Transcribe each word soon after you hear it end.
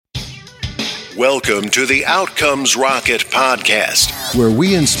Welcome to the Outcomes Rocket podcast, where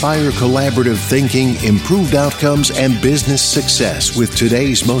we inspire collaborative thinking, improved outcomes, and business success with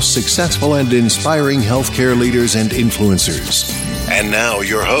today's most successful and inspiring healthcare leaders and influencers. And now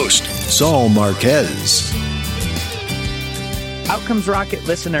your host, Saul Marquez. Outcomes Rocket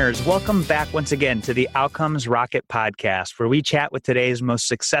listeners, welcome back once again to the Outcomes Rocket podcast, where we chat with today's most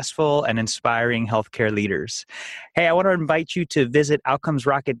successful and inspiring healthcare leaders. Hey, I want to invite you to visit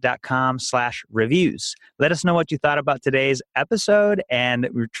outcomesrocket.com/reviews. Let us know what you thought about today's episode, and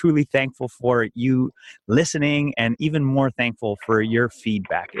we're truly thankful for you listening and even more thankful for your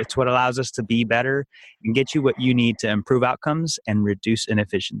feedback. It's what allows us to be better and get you what you need to improve outcomes and reduce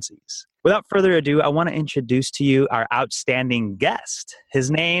inefficiencies. Without further ado, I want to introduce to you our outstanding guest. His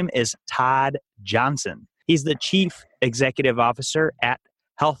name is Todd Johnson. He's the Chief Executive Officer at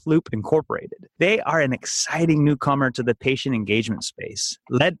HealthLoop Incorporated. They are an exciting newcomer to the patient engagement space.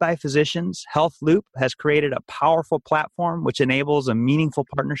 Led by physicians, HealthLoop has created a powerful platform which enables a meaningful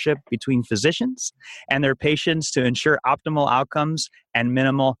partnership between physicians and their patients to ensure optimal outcomes and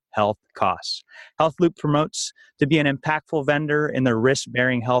minimal health costs. HealthLoop promotes to be an impactful vendor in the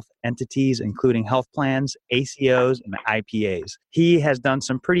risk-bearing health entities, including health plans, ACOs, and IPAs. He has done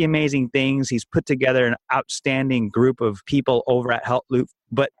some pretty amazing things. He's put together an outstanding group of people over at HealthLoop.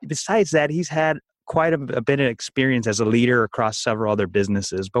 But besides that, he's had quite a bit of experience as a leader across several other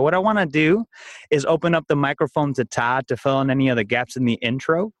businesses. But what I want to do is open up the microphone to Todd to fill in any other gaps in the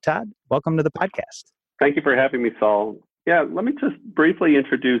intro. Todd, welcome to the podcast. Thank you for having me, Saul. Yeah, let me just briefly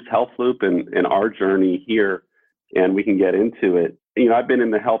introduce HealthLoop and our journey here, and we can get into it. You know, I've been in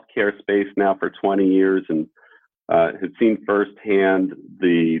the healthcare space now for 20 years and have seen firsthand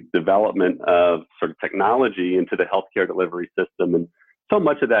the development of sort of technology into the healthcare delivery system. And so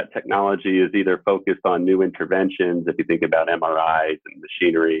much of that technology is either focused on new interventions, if you think about MRIs and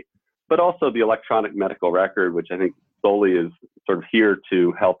machinery, but also the electronic medical record, which I think solely is sort of here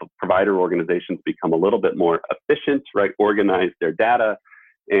to help provider organizations become a little bit more efficient, right? Organize their data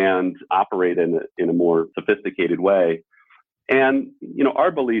and operate in a more sophisticated way. And, you know, our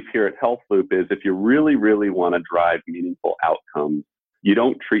belief here at HealthLoop is if you really, really want to drive meaningful outcomes, you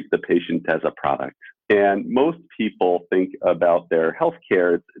don't treat the patient as a product. And most people think about their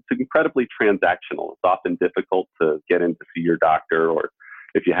healthcare, it's incredibly transactional. It's often difficult to get in to see your doctor, or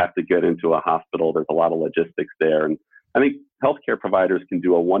if you have to get into a hospital, there's a lot of logistics there. And I think healthcare providers can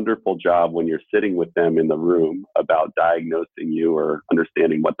do a wonderful job when you're sitting with them in the room about diagnosing you or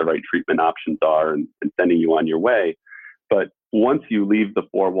understanding what the right treatment options are and sending you on your way. But once you leave the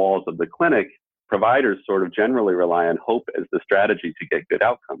four walls of the clinic, providers sort of generally rely on hope as the strategy to get good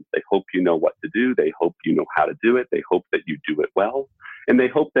outcomes. They hope you know what to do. They hope you know how to do it. They hope that you do it well. And they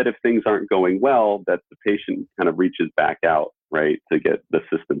hope that if things aren't going well, that the patient kind of reaches back out, right, to get the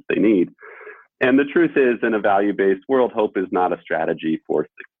assistance they need. And the truth is, in a value-based world, hope is not a strategy for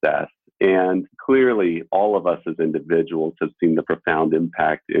success. And clearly, all of us as individuals have seen the profound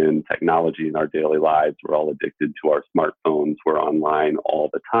impact in technology in our daily lives. We're all addicted to our smartphones. We're online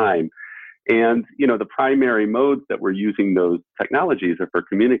all the time. And, you know, the primary modes that we're using those technologies are for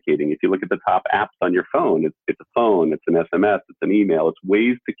communicating. If you look at the top apps on your phone, it's a phone, it's an SMS, it's an email. It's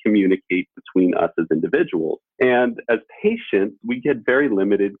ways to communicate between us as individuals. And as patients, we get very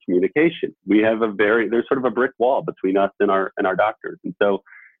limited communication. We have there's sort of a brick wall between us and our doctors. And so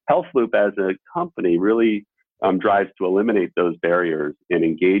HealthLoop as a company really drives to eliminate those barriers and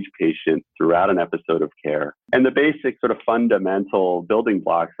engage patients throughout an episode of care. And the basic sort of fundamental building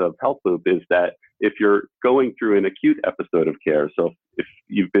blocks of HealthLoop is that if you're going through an acute episode of care, so if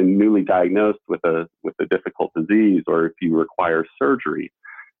you've been newly diagnosed with a difficult disease, or if you require surgery,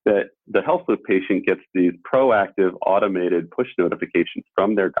 that the HealthLoop patient gets these proactive automated push notifications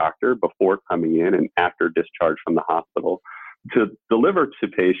from their doctor before coming in and after discharge from the hospital, to deliver to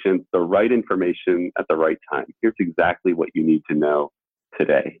patients the right information at the right time. Here's exactly what you need to know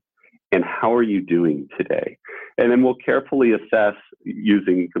today. And how are you doing today? And then we'll carefully assess,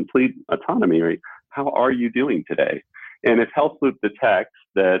 using complete autonomy, right? How are you doing today? And if HealthLoop detects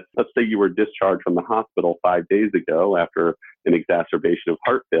that, let's say you were discharged from the hospital 5 days ago after an exacerbation of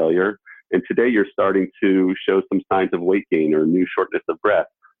heart failure, and today you're starting to show some signs of weight gain or new shortness of breath,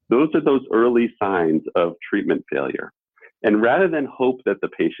 those are those early signs of treatment failure. And rather than hope that the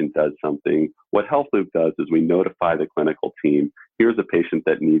patient does something, what HealthLoop does is we notify the clinical team, here's a patient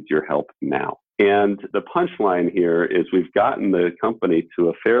that needs your help now. And the punchline here is we've gotten the company to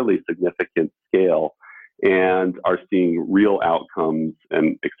a fairly significant scale and are seeing real outcomes,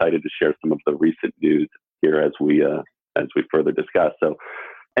 and excited to share some of the recent news here as we further discuss. So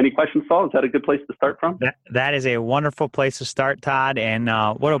any questions, Saul? Is that a good place to start from? That is a wonderful place to start, Todd. And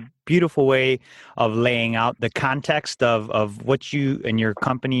what a beautiful way of laying out the context of what you and your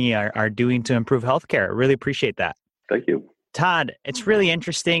company are doing to improve healthcare. I really appreciate that. Thank you. Todd, it's really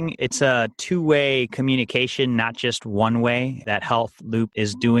interesting. It's a two-way communication, not just one way that Health Loop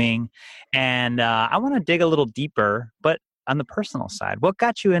is doing. And I want to dig a little deeper, but on the personal side, what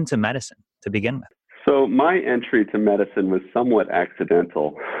got you into medicine to begin with? So my entry to medicine was somewhat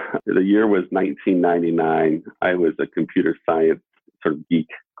accidental. The year was 1999. I was a computer science sort of geek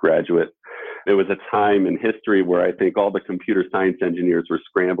graduate. It was a time in history where I think all the computer science engineers were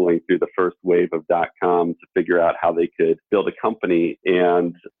scrambling through the first wave of .com to figure out how they could build a company.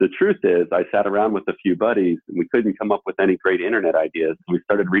 And the truth is, I sat around with a few buddies and we couldn't come up with any great internet ideas. We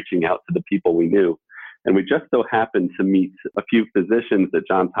started reaching out to the people we knew. And we just so happened to meet a few physicians at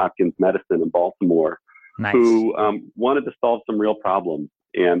Johns Hopkins Medicine in Baltimore who wanted to solve some real problems.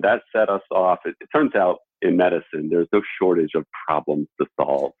 And that set us off. It turns out in medicine, there's no shortage of problems to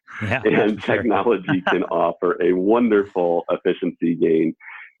solve. Yeah, and technology can offer a wonderful efficiency gain.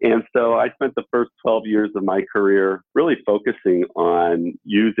 And so I spent the first 12 years of my career really focusing on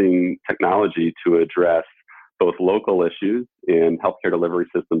using technology to address both local issues in healthcare delivery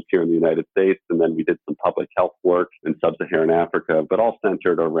systems here in the United States, and then we did some public health work in sub-Saharan Africa, but all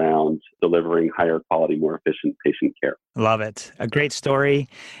centered around delivering higher quality, more efficient patient care. Love it. A great story.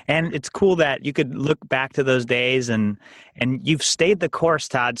 And it's cool that you could look back to those days and you've stayed the course,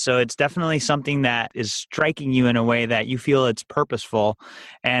 Todd. So it's definitely something that is striking you in a way that you feel it's purposeful.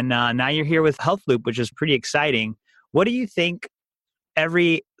 And now you're here with Health Loop, which is pretty exciting. What do you think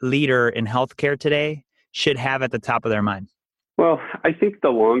every leader in healthcare today should have at the top of their mind? Well, I think the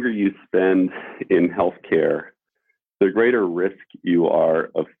longer you spend in healthcare, the greater risk you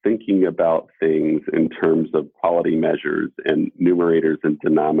are of thinking about things in terms of quality measures and numerators and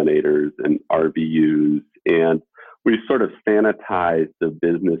denominators and RVUs. And we've sort of sanitized the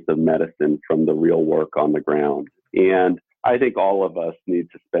business of medicine from the real work on the ground. And I think all of us need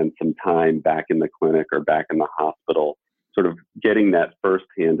to spend some time back in the clinic or back in the hospital sort of getting that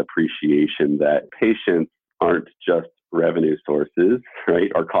firsthand appreciation that patients aren't just revenue sources,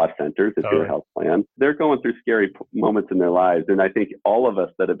 right, or cost centers if you're a health plan. They're going through scary moments in their lives. And I think all of us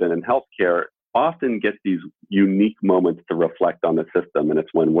that have been in healthcare often get these unique moments to reflect on the system. And it's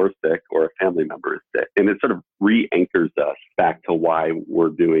when we're sick or a family member is sick. And it sort of re-anchors us back to why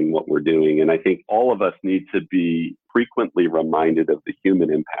we're doing what we're doing. And I think all of us need to be frequently reminded of the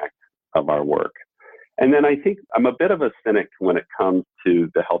human impact of our work. And then I think I'm a bit of a cynic when it comes to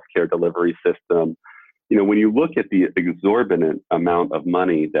the healthcare delivery system. You know, when you look at the exorbitant amount of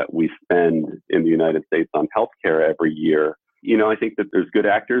money that we spend in the United States on healthcare every year, you know, I think that there's good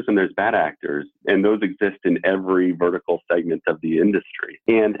actors and there's bad actors, and those exist in every vertical segment of the industry.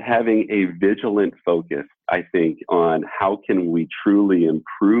 And having a vigilant focus, I think, on how can we truly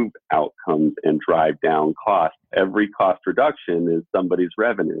improve outcomes and drive down costs. Every cost reduction is somebody's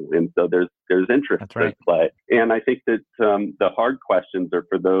revenue. And so there's interest at play. And I think that the hard questions are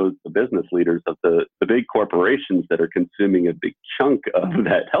for those, the business leaders of the big corporations that are consuming a big chunk of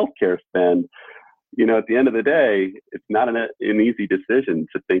that healthcare spend. You know, at the end of the day, it's not an easy decision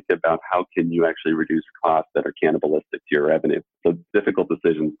to think about how can you actually reduce costs that are cannibalistic to your revenue. So difficult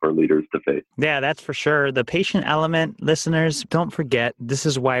decisions for leaders to face. Yeah, that's for sure. The patient element, listeners, don't forget, this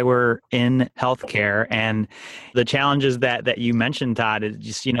is why we're in healthcare. And the challenges that you mentioned, Todd, is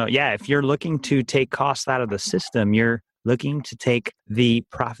just, you know, yeah, if you're looking to take costs out of the system, you're looking to take the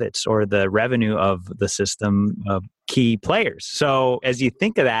profits or the revenue of the system of key players. So as you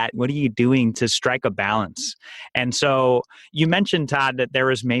think of that, what are you doing to strike a balance? And so you mentioned, Todd, that there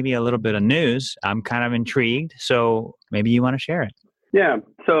was maybe a little bit of news. I'm kind of intrigued. So maybe you want to share it. Yeah.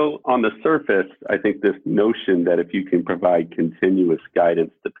 So on the surface, I think this notion that if you can provide continuous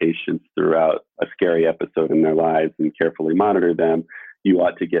guidance to patients throughout a scary episode in their lives and carefully monitor them, you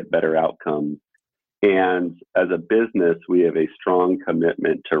ought to get better outcomes. And as a business, we have a strong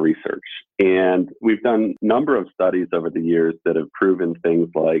commitment to research. And we've done a number of studies over the years that have proven things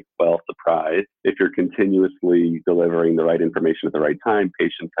like, well, surprise, if you're continuously delivering the right information at the right time,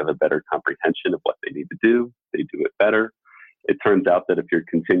 patients have a better comprehension of what they need to do. They do it better. It turns out that if you're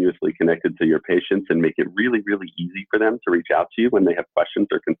continuously connected to your patients and make it really, really easy for them to reach out to you when they have questions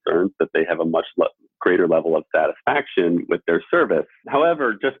or concerns, that they have a much greater level of satisfaction with their service.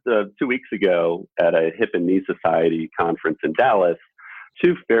 However, just 2 weeks ago at a Hip and Knee Society conference in Dallas,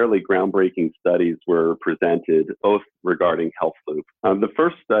 two fairly groundbreaking studies were presented, both regarding Health Loop. The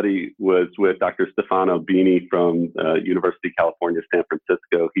first study was with Dr. Stefano Bini from University of California, San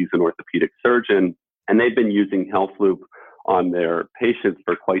Francisco. He's an orthopedic surgeon, and they've been using Health Loop on their patients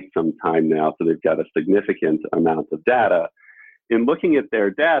for quite some time now, so they've got a significant amount of data. in looking at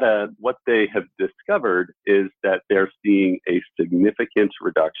their data, what they have discovered is that they're seeing a significant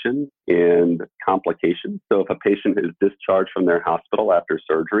reduction in complications. So if a patient is discharged from their hospital after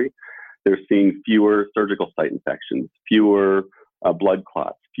surgery, they're seeing fewer surgical site infections, fewer blood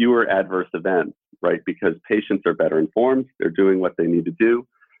clots, fewer adverse events, right? Because patients are better informed, they're doing what they need to do.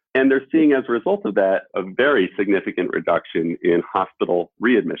 And they're seeing, as a result of that, a very significant reduction in hospital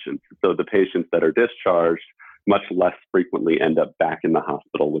readmissions. So the patients that are discharged much less frequently end up back in the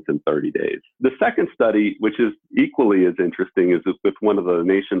hospital within 30 days. The second study, which is equally as interesting, is with one of the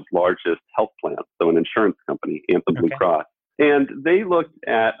nation's largest health plans, so an insurance company, Anthem Blue Cross. And they looked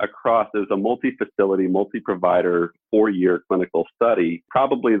at ACROSS as a multi-facility, multi-provider, 4-year clinical study,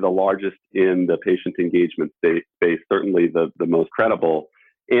 probably the largest in the patient engagement space, certainly the most credible.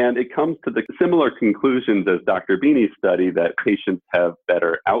 And it comes to the similar conclusions as Dr. Bini's study that patients have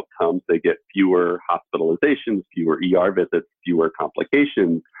better outcomes. They get fewer hospitalizations, fewer ER visits, fewer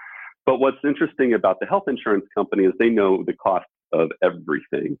complications. But what's interesting about the health insurance company is they know the cost of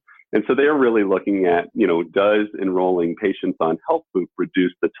everything. And so they're really looking at, does enrolling patients on Health Loop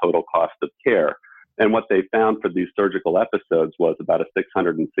reduce the total cost of care? And what they found for these surgical episodes was about a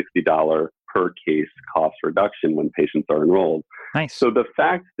 $660 per case cost reduction when patients are enrolled. Nice. So the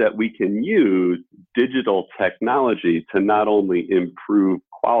fact that we can use digital technology to not only improve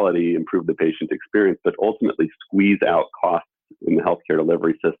quality, improve the patient experience, but ultimately squeeze out costs in the healthcare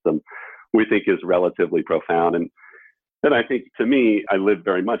delivery system, we think is relatively profound. And I think, to me, I live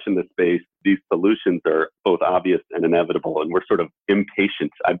very much in this space. These solutions are both obvious and inevitable, and we're sort of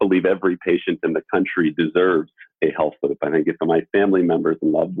impatient. I believe every patient in the country deserves a Health Loop. I think if my family members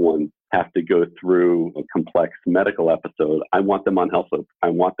and loved ones have to go through a complex medical episode, I want them on Health Loop. I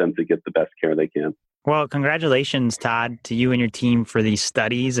want them to get the best care they can. Well, congratulations, Todd, to you and your team for these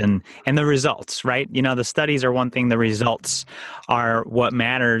studies and the results, right? The studies are one thing, the results are what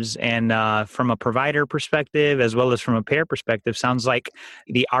matters. And from a provider perspective, as well as from a payer perspective, sounds like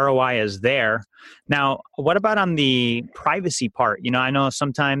the ROI is there. Now, what about on the privacy part? I know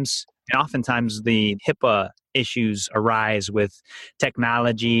sometimes and oftentimes the HIPAA issues arise with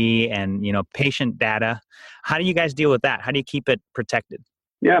technology and, patient data. How do you guys deal with that? How do you keep it protected?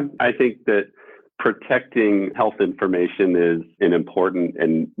 Yeah, I think that protecting health information is an important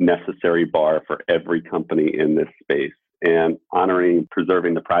and necessary bar for every company in this space. And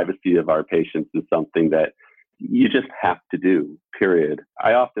preserving the privacy of our patients is something that you just have to do, period.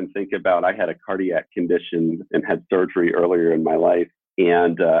 I often think about, I had a cardiac condition and had surgery earlier in my life.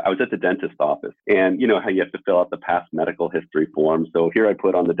 And I was at the dentist's office, and you know how you have to fill out the past medical history form. So here I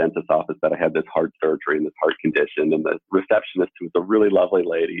put on the dentist's office that I had this heart surgery and this heart condition, and the receptionist, who was a really lovely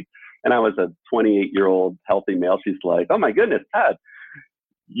lady, and I was a 28-year-old healthy male, she's like, "Oh my goodness, Todd,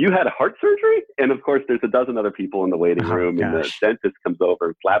 you had a heart surgery?" And of course, there's a dozen other people in the waiting room, and the dentist comes over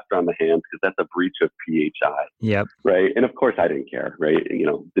and slaps her on the hands because that's a breach of PHI. Yep. Right. And of course, I didn't care. Right.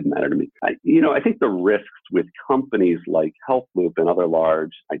 Didn't matter to me. I think the risks with companies like Health Loop and other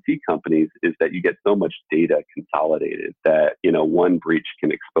large IT companies is that you get so much data consolidated that, one breach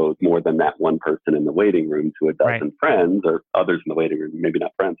can expose more than that one person in the waiting room to a dozen friends or others in the waiting room, maybe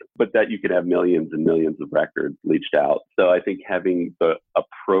not friends, but that you could have millions and millions of records leached out. So I think having the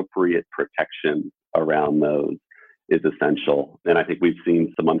appropriate protection around those is essential. And I think we've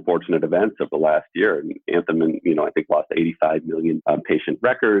seen some unfortunate events over the last year. And Anthem, I think lost 85 million patient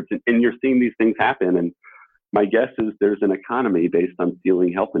records. And you're seeing these things happen. And my guess is there's an economy based on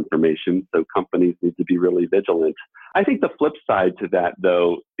stealing health information. So companies need to be really vigilant. I think the flip side to that,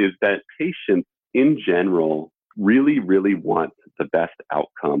 though, is that patients in general really, really want the best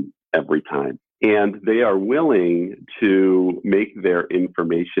outcome every time. And they are willing to make their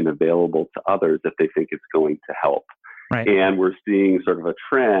information available to others if they think it's going to help. Right. And we're seeing sort of a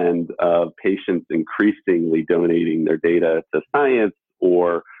trend of patients increasingly donating their data to science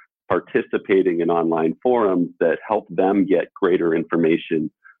or participating in online forums that help them get greater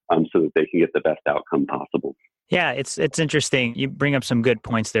information so that they can get the best outcome possible. Yeah, it's interesting. You bring up some good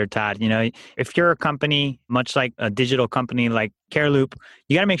points there, Todd. If you're a company, much like a digital company like CareLoop,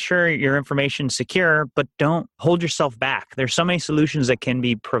 you got to make sure your information's secure, but don't hold yourself back. There's so many solutions that can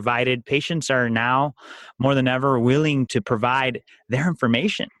be provided. Patients are now more than ever willing to provide their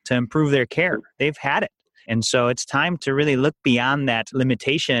information to improve their care. They've had it. And so it's time to really look beyond that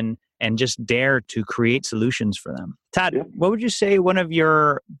limitation and just dare to create solutions for them. Todd, what would you say one of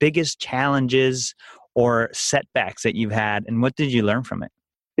your biggest challenges or setbacks that you've had, and what did you learn from it?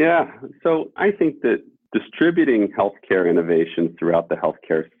 Yeah, so I think that distributing healthcare innovation throughout the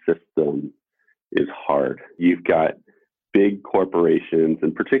healthcare system is hard. You've got big corporations,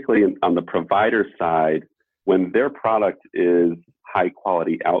 and particularly on the provider side, when their product is high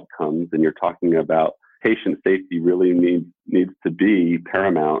quality outcomes and you're talking about patient safety really needs to be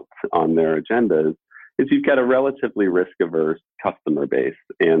paramount on their agendas, is you've got a relatively risk-averse customer base.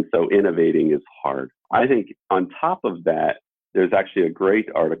 And so innovating is hard. I think on top of that, there's actually a great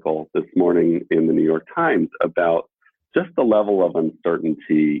article this morning in the New York Times about just the level of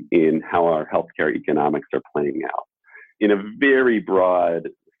uncertainty in how our healthcare economics are playing out. In a very broad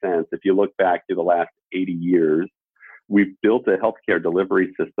sense, if you look back to the last 80 years, we've built a healthcare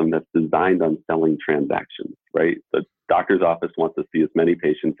delivery system that's designed on selling transactions, right? The doctor's office wants to see as many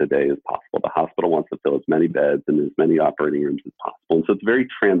patients a day as possible. The hospital wants to fill as many beds and as many operating rooms as possible. And so it's a very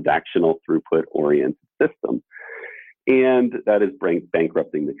transactional, throughput-oriented system. And that is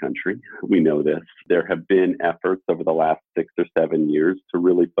bankrupting the country. We know this. There have been efforts over the last 6 or 7 years to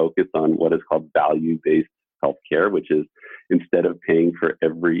really focus on what is called value-based healthcare, which is instead of paying for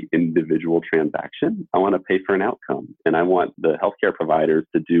every individual transaction, I want to pay for an outcome. And I want the healthcare providers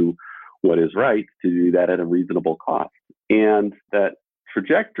to do what is right, to do that at a reasonable cost. And that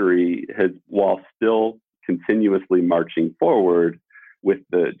trajectory has, while still continuously marching forward, with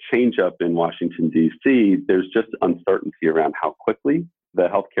the change up in Washington, D.C., there's just uncertainty around how quickly the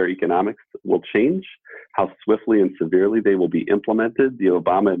healthcare economics will change, how swiftly and severely they will be implemented. The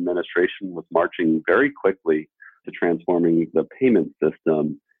Obama administration was marching very quickly to transforming the payment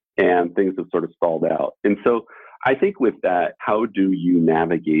system, and things have sort of stalled out. And so I think with that, how do you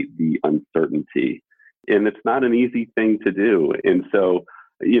navigate the uncertainty? And it's not an easy thing to do. And so,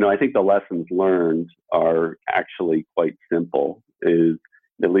 I think the lessons learned are actually quite simple, is,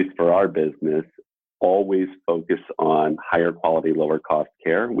 at least for our business, always focus on higher quality, lower cost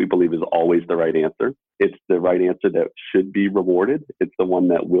care. We believe is always the right answer. It's the right answer that should be rewarded. It's the one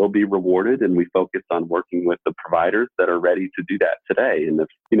that will be rewarded. And we focus on working with the providers that are ready to do that today. And if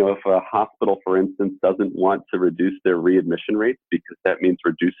a hospital, for instance, doesn't want to reduce their readmission rates because that means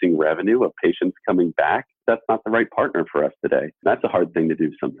reducing revenue of patients coming back, that's not the right partner for us today. That's a hard thing to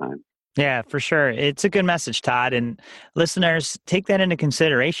do sometimes. Yeah, for sure. It's a good message, Todd. And listeners, take that into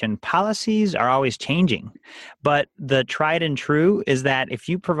consideration. Policies are always changing, but the tried and true is that if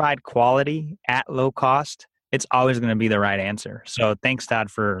you provide quality at low cost, it's always going to be the right answer. So thanks, Todd,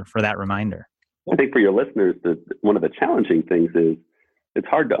 for that reminder. I think for your listeners, one of the challenging things is it's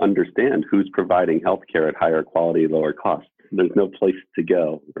hard to understand who's providing healthcare at higher quality, lower cost. There's no place to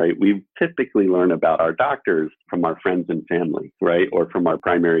go, right? We typically learn about our doctors from our friends and family, right? Or from our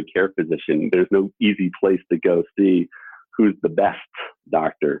primary care physician. There's no easy place to go see who's the best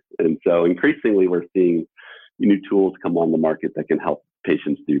doctor. And so increasingly we're seeing new tools come on the market that can help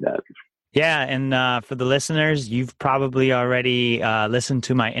patients do that. Yeah, and for the listeners, you've probably already listened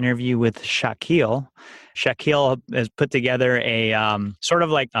to my interview with Shakil. Shakil has put together a sort of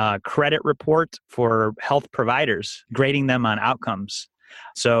like a credit report for health providers, grading them on outcomes.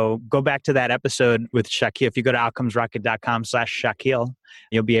 So go back to that episode with Shakil. If you go to outcomesrocket.com/Shakil,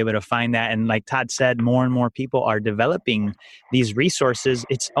 you'll be able to find that. And like Todd said, more and more people are developing these resources.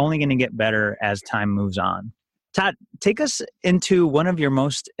 It's only going to get better as time moves on. Todd, take us into one of your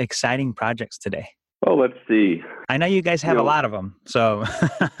most exciting projects today. Well, let's see. I know you guys have a lot of them. So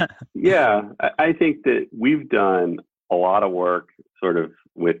yeah, I think that we've done a lot of work sort of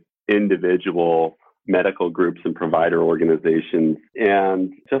with individual medical groups and provider organizations.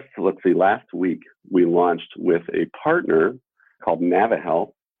 And just, last week, we launched with a partner called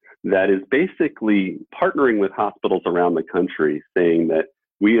NaviHealth that is basically partnering with hospitals around the country, saying that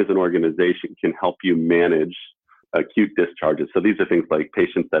we as an organization can help you manage acute discharges. So these are things like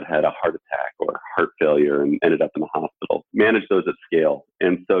patients that had a heart attack or heart failure and ended up in the hospital, manage those at scale.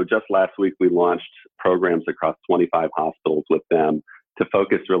 And so just last week, we launched programs across 25 hospitals with them to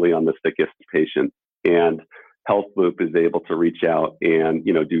focus really on the sickest patients. And Health Loop is able to reach out and,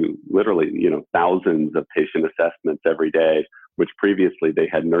 do literally, thousands of patient assessments every day, which previously they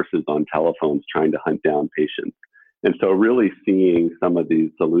had nurses on telephones trying to hunt down patients. And so really seeing some of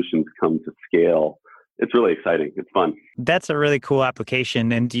these solutions come to scale, it's really exciting. It's fun. That's a really cool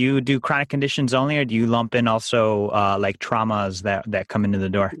application. And do you do chronic conditions only, or do you lump in also like traumas that come into the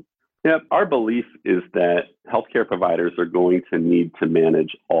door? Yeah, our belief is that healthcare providers are going to need to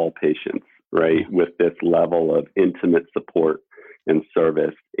manage all patients, right, with this level of intimate support and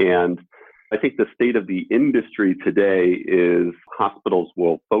service. And I think the state of the industry today is hospitals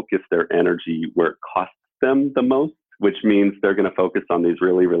will focus their energy where it costs them the most, which means they're going to focus on these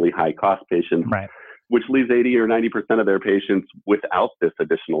really, really high cost patients, right, which leaves 80 or 90% of their patients without this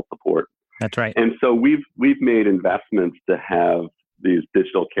additional support. That's right. And so we've made investments to have these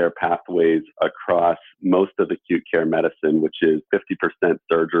digital care pathways across most of acute care medicine, which is 50%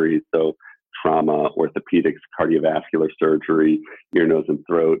 surgery. So trauma, orthopedics, cardiovascular surgery, ear, nose, and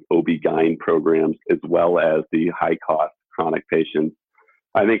throat, OB-GYN programs, as well as the high-cost chronic patients.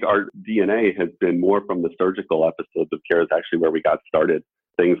 I think our DNA has been more from the surgical episodes of care is actually where we got started.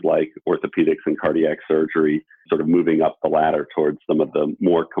 Things like orthopedics and cardiac surgery, sort of moving up the ladder towards some of the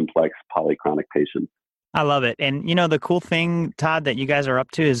more complex polychronic patients. I love it. And the cool thing, Todd, that you guys are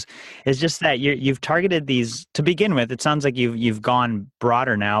up to is just that you've targeted these to begin with. It sounds like you've gone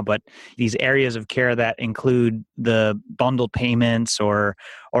broader now, but these areas of care that include the bundled payments or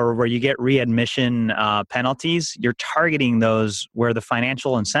where you get readmission penalties, you're targeting those where the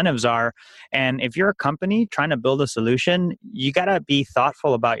financial incentives are. And if you're a company trying to build a solution, you got to be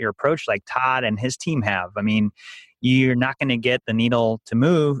thoughtful about your approach like Todd and his team have. I mean, you're not going to get the needle to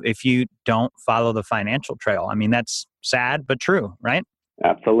move if you don't follow the financial trail. I mean, that's sad, but true, right?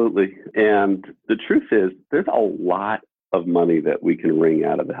 Absolutely. And the truth is, there's a lot of money that we can wring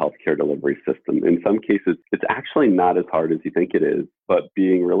out of the healthcare delivery system. In some cases, it's actually not as hard as you think it is, but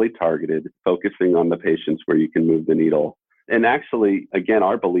being really targeted, focusing on the patients where you can move the needle. And actually, again,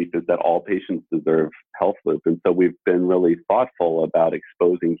 our belief is that all patients deserve HealthLoop. And so we've been really thoughtful about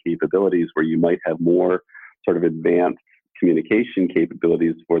exposing capabilities where you might have more sort of advanced communication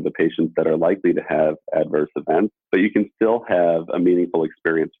capabilities for the patients that are likely to have adverse events, but you can still have a meaningful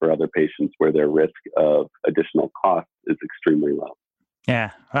experience for other patients where their risk of additional costs is extremely low.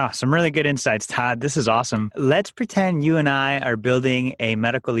 Yeah. Wow. Some really good insights, Todd. This is awesome. Let's pretend you and I are building a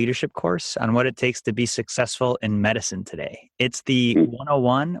medical leadership course on what it takes to be successful in medicine today. It's the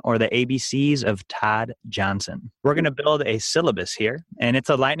 101 or the ABCs of Todd Johnson. We're going to build a syllabus here, and it's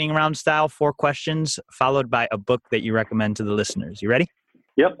a lightning round style, 4 questions, followed by a book that you recommend to the listeners. You ready?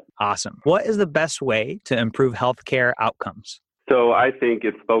 Yep. Awesome. What is the best way to improve healthcare outcomes? So I think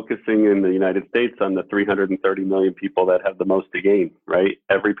it's focusing in the United States on the 330 million people that have the most to gain, right?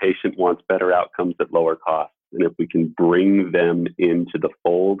 Every patient wants better outcomes at lower costs. And if we can bring them into the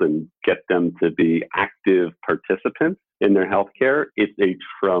fold and get them to be active participants in their healthcare, it's a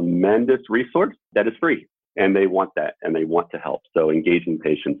tremendous resource that is free. And they want that and they want to help. So engaging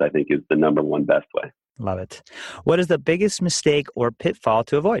patients, I think, is the number one best way. Love it. What is the biggest mistake or pitfall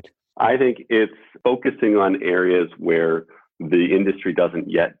to avoid? I think it's focusing on areas where the industry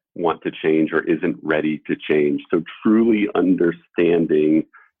doesn't yet want to change or isn't ready to change. So truly understanding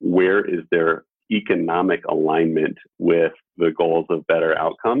where is their economic alignment with the goals of better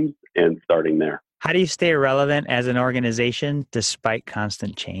outcomes and starting there. How do you stay relevant as an organization despite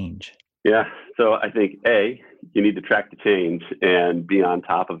constant change? Yeah. So I think A, you need to track the change and be on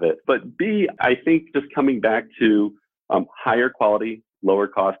top of it. But B, I think just coming back to higher quality, lower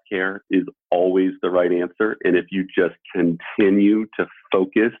cost care is always the right answer. And if you just continue to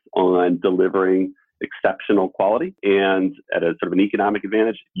focus on delivering exceptional quality and at a sort of an economic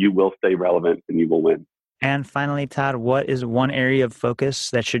advantage, you will stay relevant and you will win. And finally, Todd, what is one area of focus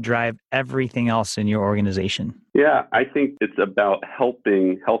that should drive everything else in your organization? Yeah, I think it's about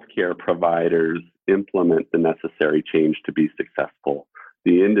helping healthcare providers implement the necessary change to be successful.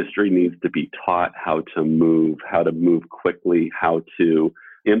 The industry needs to be taught how to move quickly, how to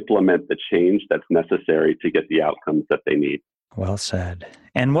implement the change that's necessary to get the outcomes that they need. Well said.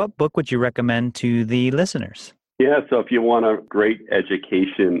 And what book would you recommend to the listeners? Yeah, so if you want a great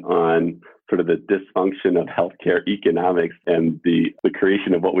education on sort of the dysfunction of healthcare economics and the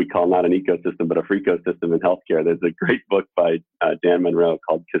creation of what we call not an ecosystem, but a free ecosystem in healthcare, there's a great book by Dan Monroe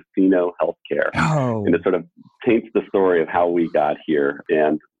called Casino Healthcare. Oh. And it sort of paints the story of how we got here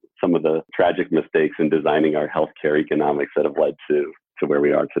and some of the tragic mistakes in designing our healthcare economics that have led to where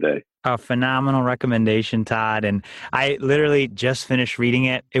we are today. A phenomenal recommendation, Todd. And I literally just finished reading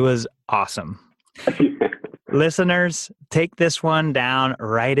it. It was awesome. Listeners, take this one down,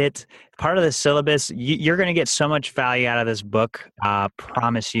 write it. Part of the syllabus, you're going to get so much value out of this book,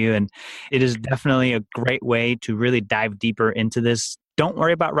 promise you. And it is definitely a great way to really dive deeper into this. Don't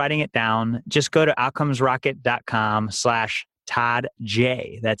worry about writing it down. Just go to outcomesrocket.com/Todd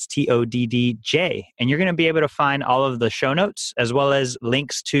J. That's TODDJ. And you're going to be able to find all of the show notes as well as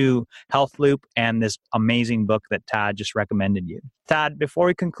links to HealthLoop and this amazing book that Todd just recommended you. Todd, before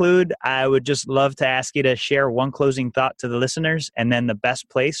we conclude, I would just love to ask you to share one closing thought to the listeners and then the best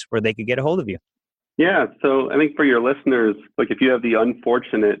place where they could get a hold of you. Yeah, so I think for your listeners, look, if you have the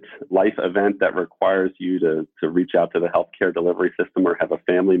unfortunate life event that requires you to reach out to the healthcare delivery system or have a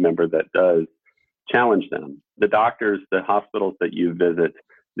family member that does, challenge them. The doctors, the hospitals that you visit,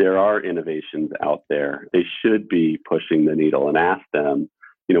 there are innovations out there. They should be pushing the needle and ask them,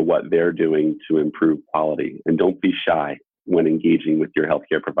 what they're doing to improve quality. And don't be shy when engaging with your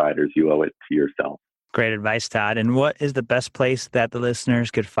healthcare providers. You owe it to yourself. Great advice, Todd. And what is the best place that the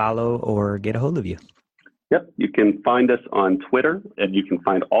listeners could follow or get a hold of you? Yep, you can find us on Twitter, and you can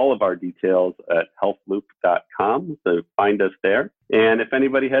find all of our details at healthloop.com. So find us there. And if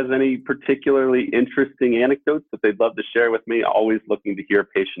anybody has any particularly interesting anecdotes that they'd love to share with me, always looking to hear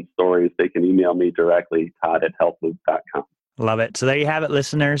patient stories, they can email me directly, todd@healthloop.com. Love it. So there you have it,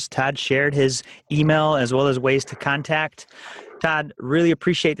 listeners. Todd shared his email as well as ways to contact. Todd, really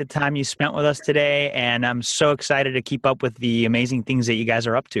appreciate the time you spent with us today, and I'm so excited to keep up with the amazing things that you guys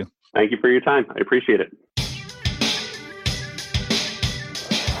are up to. Thank you for your time. I appreciate it.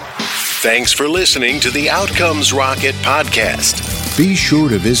 Thanks for listening to the Outcomes Rocket podcast. Be sure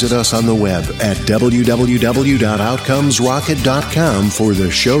to visit us on the web at www.outcomesrocket.com for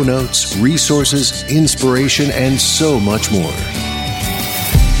the show notes, resources, inspiration, and so much more.